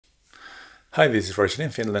Hi, this is Roger in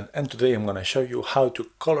Finland, and today I'm going to show you how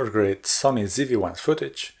to color grade Sony ZV-1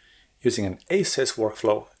 footage using an ACES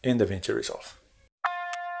workflow in Davinci Resolve.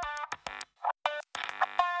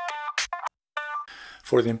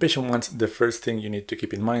 For the impatient ones, the first thing you need to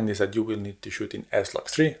keep in mind is that you will need to shoot in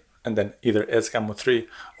Slog3 and then either SGAMO3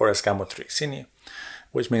 or SGAMO3 Cine,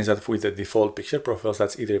 which means that with the default picture profiles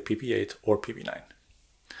that's either PP8 or PP9.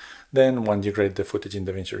 Then, once you grade the footage in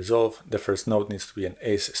Davinci Resolve, the first node needs to be an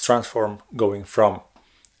ACES transform going from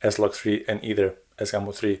Slog3 and either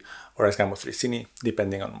SGAMO3 or SGAMO3 Cine,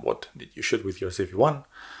 depending on what did you shoot with your ZV-1,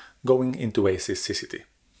 going into ACES CCT.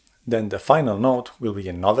 Then the final node will be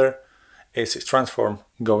another ACES transform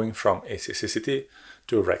going from ACES CCT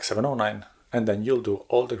to Rec 709, and then you'll do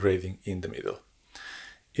all the grading in the middle.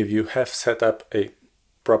 If you have set up a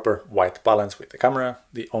proper white balance with the camera,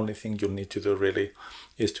 the only thing you'll need to do really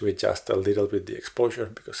is to adjust a little bit the exposure,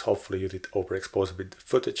 because hopefully you did overexpose a bit the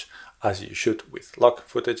footage as you shoot with log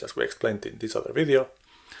footage, as we explained in this other video,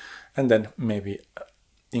 and then maybe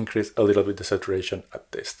increase a little bit the saturation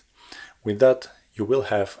at this. With that, you will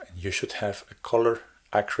have, and you should have, a color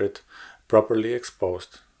accurate, properly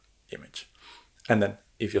exposed image. And then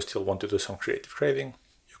if you still want to do some creative grading,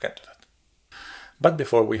 you can do that. But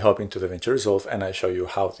before we hop into Davinci Resolve and I show you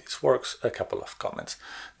how this works, a couple of comments.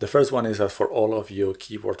 The first one is that for all of you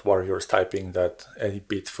keyboard warriors typing that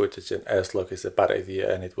 8-bit footage in S-Log is a bad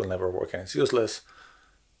idea and it will never work and it's useless,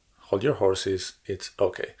 hold your horses, it's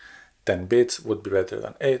okay. 10 bits would be better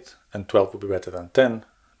than 8 and 12 would be better than 10,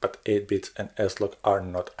 but 8 bits and S-Log are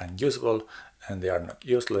not unusable and they are not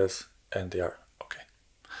useless and they are okay.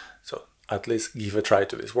 So at least give a try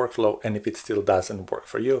to this workflow, and if it still doesn't work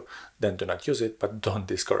for you, then do not use it, but don't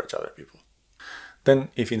discourage other people. Then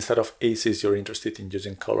if instead of ACES you're interested in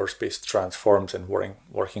using color space transforms and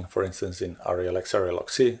working for instance in RELX or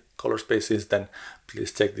RELOC color spaces, then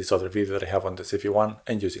please check this other video that I have on the ZV-1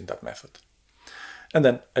 and using that method. And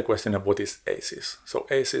then a question of what is ACES. So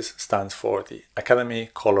ACES stands for the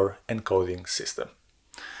Academy Color Encoding System.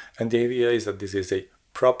 And the idea is that this is a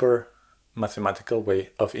proper mathematical way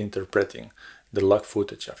of interpreting the log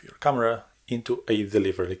footage of your camera into a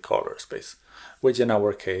delivery color space, which in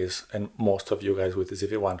our case, and most of you guys with the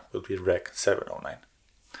ZV-1, will be Rec 709.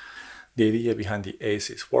 The idea behind the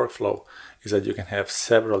ACES workflow is that you can have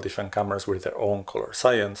several different cameras with their own color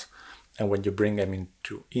science, and when you bring them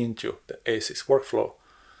into the ACES workflow,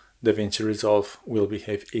 Davinci Resolve will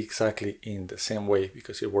behave exactly in the same way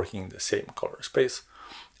because you're working in the same color space,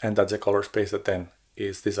 and that's a color space that then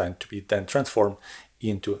is designed to be then transformed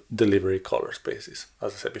into delivery color spaces.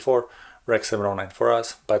 As I said before, Rec 709 for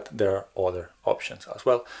us, but there are other options as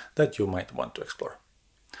well that you might want to explore.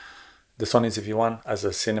 The Sony ZV-1 as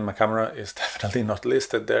a cinema camera is definitely not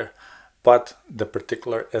listed there, but the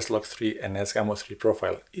particular Slog3 and SGAMO3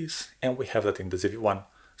 profile is, and we have that in the ZV-1,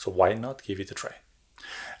 so why not give it a try?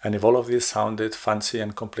 And if all of this sounded fancy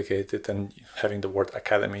and complicated and having the word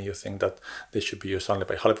academy, you think that they should be used only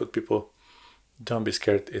by Hollywood people, don't be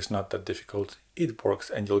scared, it's not that difficult, it works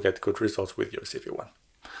and you'll get good results with your ZV-1.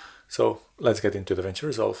 So let's get into Davinci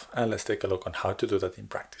Resolve and let's take a look on how to do that in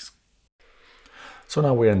practice. So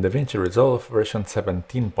now we're in Davinci Resolve version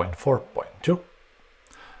 17.4.2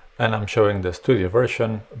 and I'm showing the studio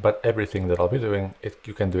version, but everything that I'll be doing,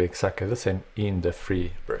 you can do exactly the same in the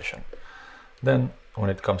free version. Then when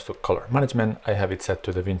it comes to color management, I have it set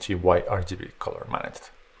to Davinci YRGB color managed.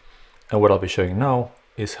 And what I'll be showing now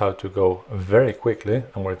is how to go very quickly,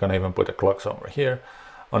 and we're going to even put a clock somewhere here,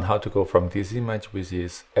 on how to go from this image, which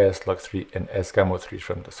is Slog3 and SGAMO3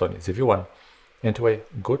 from the Sony ZV-1, into a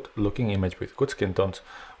good looking image with good skin tones,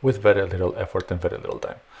 with very little effort and very little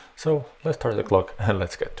time. So let's start the clock and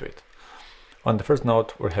let's get to it. On the first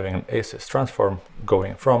node, we're having an ACES transform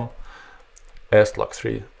going from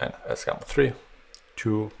Slog3 and SGAMO3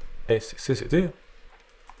 to ACES CCT.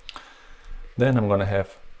 Then I'm going to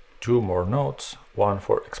have two more nodes, one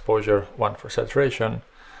for exposure, one for saturation,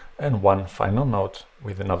 and one final node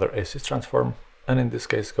with another ACES transform, and in this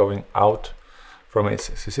case going out from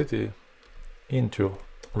ACES CCT into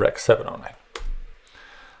Rec 709.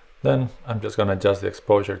 Then I'm just going to adjust the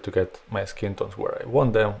exposure to get my skin tones where I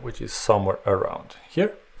want them, which is somewhere around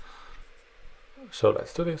here. So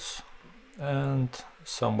let's do this, and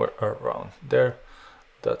somewhere around there.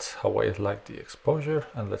 That's how I like the exposure,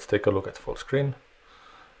 and let's take a look at full screen.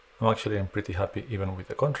 I'm pretty happy even with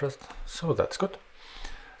the contrast, so that's good.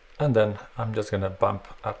 And then I'm just gonna bump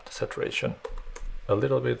up the saturation a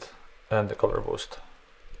little bit and the color boost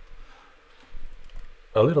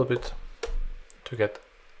a little bit to get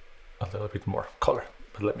a little bit more color.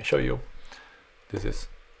 But let me show you. This is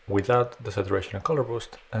without the saturation and color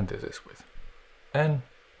boost, and this is with. And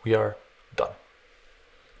we are done.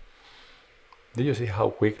 Did you see how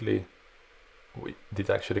quickly we did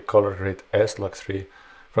actually color grade Slog3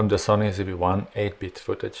 from the Sony ZV-1 8-bit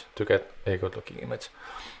footage to get a good looking image?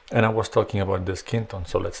 And I was talking about the skin tone,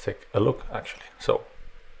 so let's take a look actually. So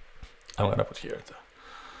I'm gonna put here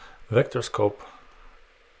the vector scope.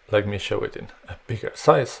 Let me show it in a bigger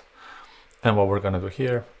size. And what we're gonna do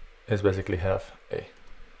here is basically have a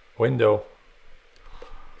window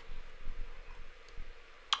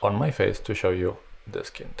on my face to show you the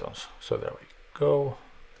skin tones. So there we go.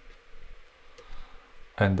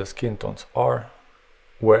 And the skin tones are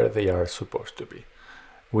where they are supposed to be.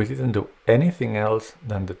 We didn't do anything else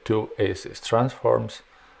than the two ACES transforms,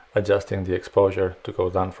 adjusting the exposure to go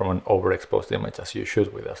down from an overexposed image as you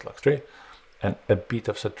should with Slog3, and a bit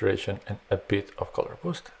of saturation and a bit of color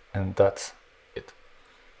boost, and that's it.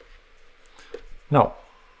 Now,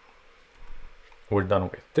 we're done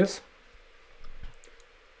with this.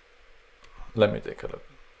 Let me take a look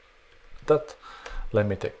at that. Let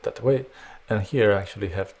me take that away. And here I actually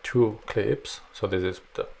have two clips. So this is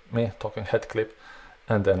the me talking head clip,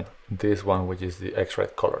 and then this one, which is the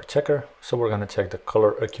X-Rite color checker. So we're gonna check the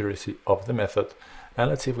color accuracy of the method, and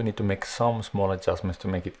let's see if we need to make some small adjustments to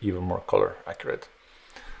make it even more color accurate.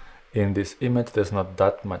 In this image, there's not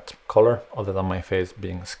that much color other than my face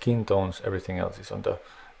being skin tones. Everything else is on the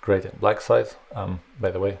gray and black side.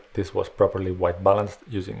 By the way, this was properly white balanced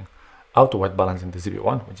using auto white balance in the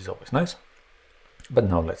ZV-1, which is always nice. But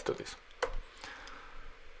now let's do this.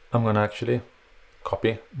 I'm gonna actually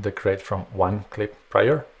copy the grade from one clip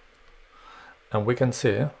prior, and we can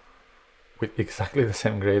see with exactly the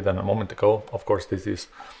same grade than a moment ago. Of course, this is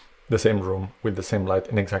the same room with the same light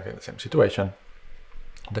in exactly the same situation.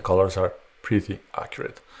 The colors are pretty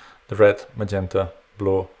accurate. The red, magenta,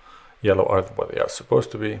 blue, yellow are what they are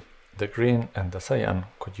supposed to be. The green and the cyan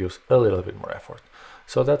could use a little bit more effort.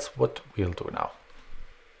 So that's what we'll do now.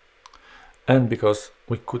 And because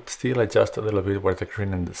we could still adjust a little bit where the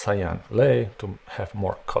green and the cyan lay to have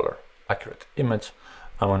more color accurate image,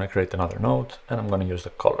 I'm going to create another node, and I'm going to use the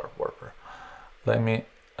color warper. Let me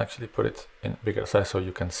actually put it in bigger size so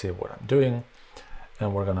you can see what I'm doing.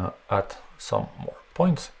 And we're going to add some more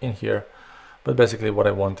points in here. But basically what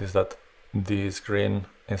I want is that this green,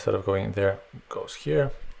 instead of going there, goes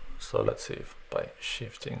here. So let's see if by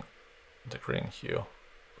shifting the green hue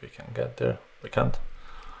we can get there. We can't.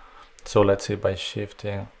 So let's see, by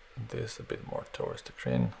shifting this a bit more towards the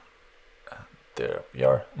green, and there we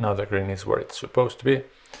are. Now the green is where it's supposed to be,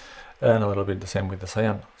 and a little bit the same with the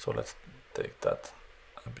cyan. So let's take that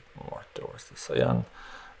a bit more towards the cyan,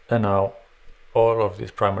 and now all of these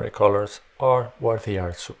primary colors are where they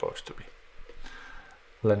are supposed to be.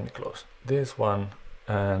 Let me close this one,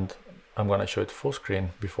 and I'm gonna show it full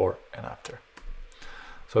screen before and after.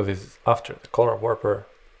 So this is after the color warper,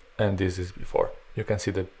 and this is before. You can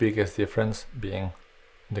see the biggest difference being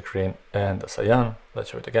the green and the cyan. Let's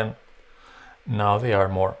show it again. Now they are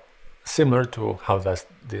more similar to how does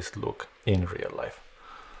this look in real life.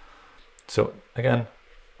 So again,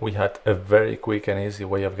 we had a very quick and easy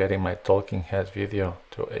way of getting my talking head video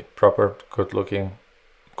to a proper, good looking,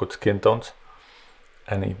 good skin tones.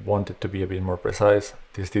 And I wanted to be a bit more precise.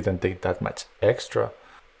 This didn't take that much extra.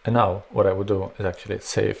 And now what I would do is actually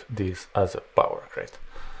save this as a power grade.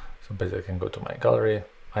 So basically I can go to my gallery,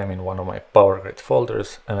 I'm in one of my power grade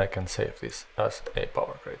folders, and I can save this as a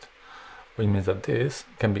power grade. Which means that this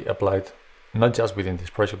can be applied not just within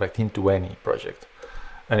this project, but into any project.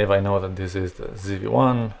 And if I know that this is the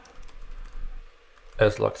ZV-1,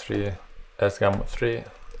 Slog3, SGAMO3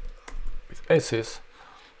 with ACES,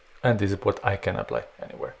 and this is what I can apply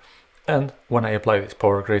anywhere. And when I apply this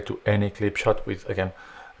power grade to any clip shot with, again,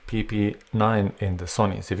 PP9 in the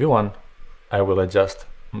Sony ZV-1, I will adjust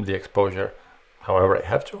the exposure however I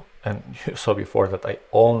have to. And you saw before that I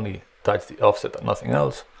only touch the offset and nothing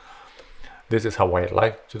else. This is how I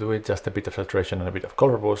like to do it, just a bit of saturation and a bit of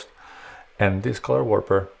color boost. And this color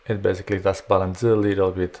warper, it basically does balance a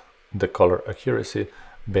little bit the color accuracy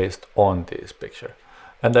based on this picture.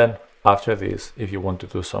 And then after this, if you want to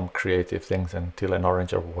do some creative things and teal and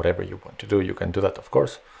orange or whatever you want to do, you can do that, of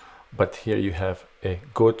course. But here you have a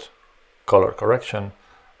good color correction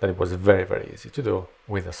that it was very, very easy to do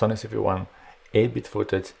with the Sony ZV-1, 8-bit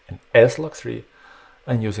footage, and Slog3,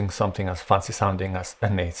 and using something as fancy sounding as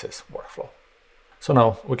an ACES workflow. So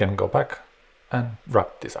now we can go back and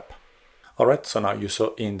wrap this up. Alright, so now you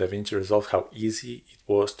saw in Davinci Resolve how easy it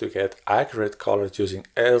was to get accurate colors using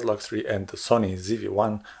Slog3 and the Sony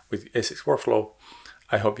ZV-1 with the ACES workflow.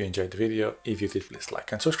 I hope you enjoyed the video. If you did, please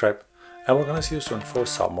like and subscribe, and we're gonna see you soon for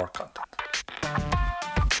some more content.